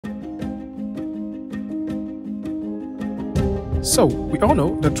So, we all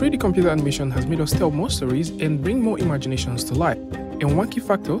know that 3D computer animation has made us tell more stories and bring more imaginations to life. And one key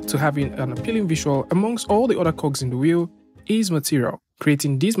factor to having an appealing visual amongst all the other cogs in the wheel is material.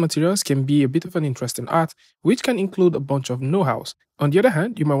 Creating these materials can be a bit of an interesting art, which can include a bunch of know-hows. On the other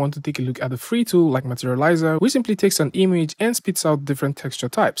hand, you might want to take a look at a free tool like Materializer, which simply takes an image and spits out different texture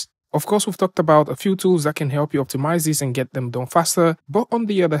types. Of course, we've talked about a few tools that can help you optimize this and get them done faster, but on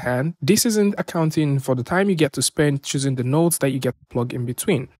the other hand, this isn't accounting for the time you get to spend choosing the nodes that you get to plug in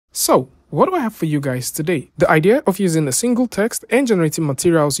between. So, what do I have for you guys today? The idea of using a single text and generating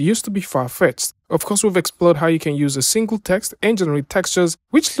materials used to be far-fetched. Of course, we've explored how you can use a single text and generate textures,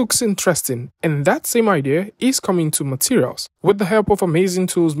 which looks interesting, and that same idea is coming to materials. With the help of amazing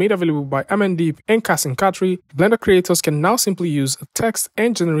tools made available by askNK and askNK, Blender creators can now simply use a text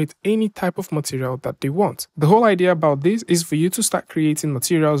and generate any type of material that they want. The whole idea about this is for you to start creating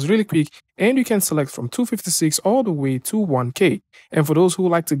materials really quick, and you can select from 256 all the way to 1K. And for those who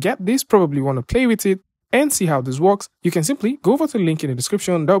like to get this, probably want to play with it and see how this works, you can simply go over to the link in the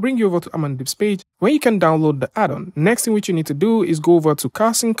description that will bring you over to askNK's page where you can download the add-on. Next thing which you need to do is go over to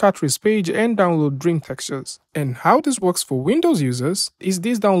askNK's page and download Dream Textures. And how this works for Windows users is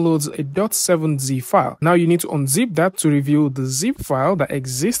this downloads a .7z file. Now you need to unzip that to reveal the zip file that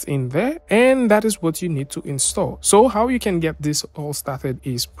exists in there, and that is what you need to install. So how you can get this all started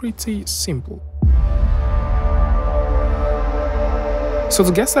is pretty simple. So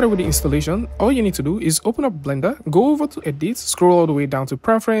to get started with the installation, all you need to do is open up Blender, go over to Edit, scroll all the way down to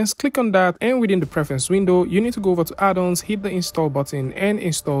Preference, click on that, and within the Preference window, you need to go over to Add-ons, hit the Install button, and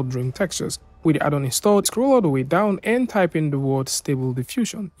install Dream Textures. With the add-on installed, scroll all the way down and type in the word Stable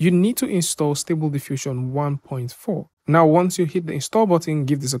Diffusion. You need to install Stable Diffusion 1.4. Now, once you hit the install button,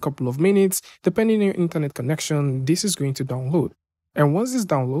 give this a couple of minutes. Depending on your internet connection, this is going to download. And once this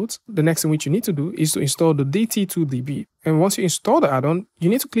downloads, the next thing which you need to do is to install the DT2DB. And once you install the add-on, you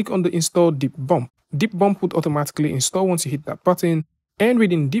need to click on the Install Deep Bump. Deep Bump would automatically install once you hit that button. And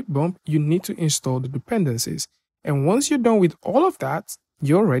within Deep Bump, you need to install the dependencies. And once you're done with all of that,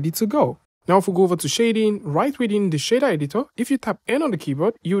 you're ready to go. Now, if we go over to shading, right within the shader editor, if you tap N on the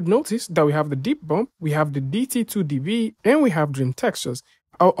keyboard, you would notice that we have the Deep Bump, we have the DT2DB, and we have Dream Textures.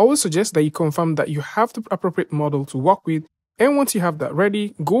 I'll always suggest that you confirm that you have the appropriate model to work with. And once you have that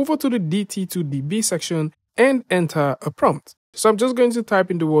ready, go over to the DT2DB section and enter a prompt. So I'm just going to type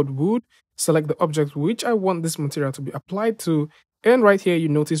in the word wood, select the object which I want this material to be applied to, and right here you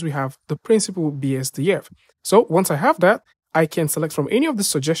notice we have the principal BSDF. So once I have that, I can select from any of the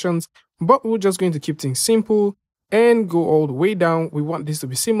suggestions, but we're just going to keep things simple and go all the way down. We want this to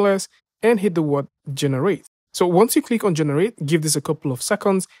be seamless and hit the word generate. So once you click on generate, give this a couple of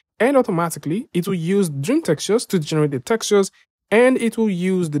seconds, and automatically it will use Dream Textures to generate the textures, and it will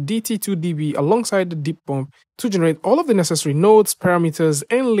use the DT2DB alongside the Deep Bump to generate all of the necessary nodes, parameters,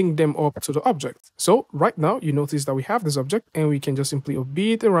 and link them up to the object. So right now you notice that we have this object and we can just simply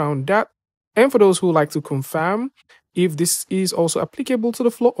orbit around that. And for those who like to confirm if this is also applicable to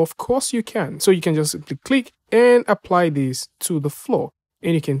the floor, of course you can. So you can just simply click and apply this to the floor.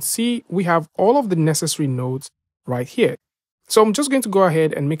 And you can see we have all of the necessary nodes right here. So I'm just going to go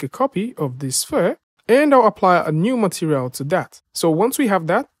ahead and make a copy of this sphere, and I'll apply a new material to that. So once we have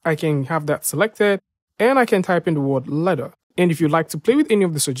that, I can have that selected, and I can type in the word leather. And if you'd like to play with any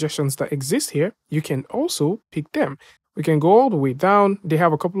of the suggestions that exist here, you can also pick them. We can go all the way down. They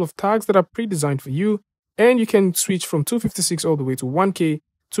have a couple of tags that are pre-designed for you, and you can switch from 256 all the way to 1K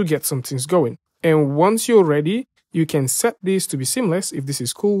to get some things going. And once you're ready, you can set this to be seamless if this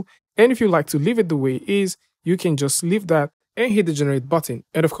is cool. And if you like to leave it the way it is, you can just leave that and hit the generate button.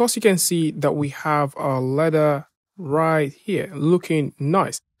 And of course, you can see that we have our leather right here looking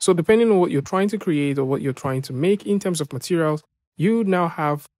nice. So depending on what you're trying to create or what you're trying to make in terms of materials, you now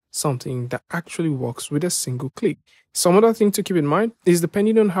have something that actually works with a single click. Some other thing to keep in mind is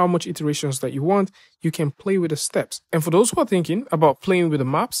depending on how much iterations that you want, you can play with the steps. And for those who are thinking about playing with the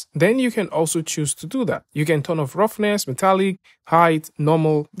maps, then you can also choose to do that. You can turn off roughness, metallic, height,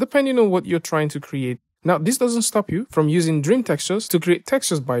 normal, depending on what you're trying to create. Now, this doesn't stop you from using Dream Textures to create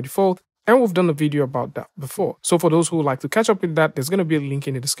textures by default, and we've done a video about that before. So for those who would like to catch up with that, there's going to be a link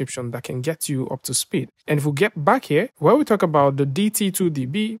in the description that can get you up to speed. And if we get back here, where we talk about the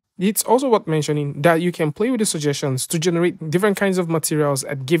DT2DB, it's also worth mentioning that you can play with the suggestions to generate different kinds of materials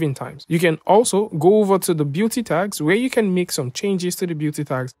at given times. You can also go over to the beauty tags where you can make some changes to the beauty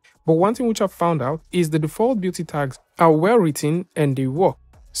tags. But one thing which I've found out is the default beauty tags are well written and they work.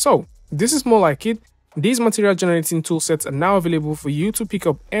 So this is more like it. These material generating toolsets are now available for you to pick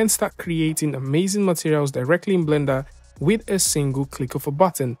up and start creating amazing materials directly in Blender with a single click of a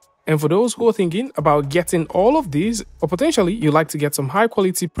button. And for those who are thinking about getting all of these, or potentially you like to get some high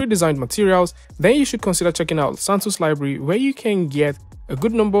quality pre-designed materials, then you should consider checking out Santos Library, where you can get a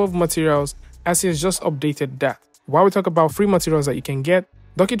good number of materials, as he has just updated that. While we talk about free materials that you can get,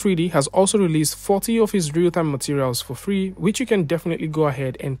 Doki3D has also released 40 of his real-time materials for free, which you can definitely go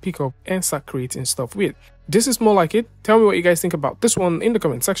ahead and pick up and start creating stuff with. This is more like it. Tell me what you guys think about this one in the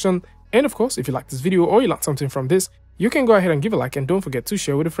comment section. And of course, if you like this video or you learned something from this, you can go ahead and give a like, and don't forget to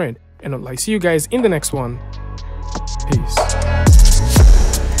share with a friend. And I'll see you guys in the next one. Peace.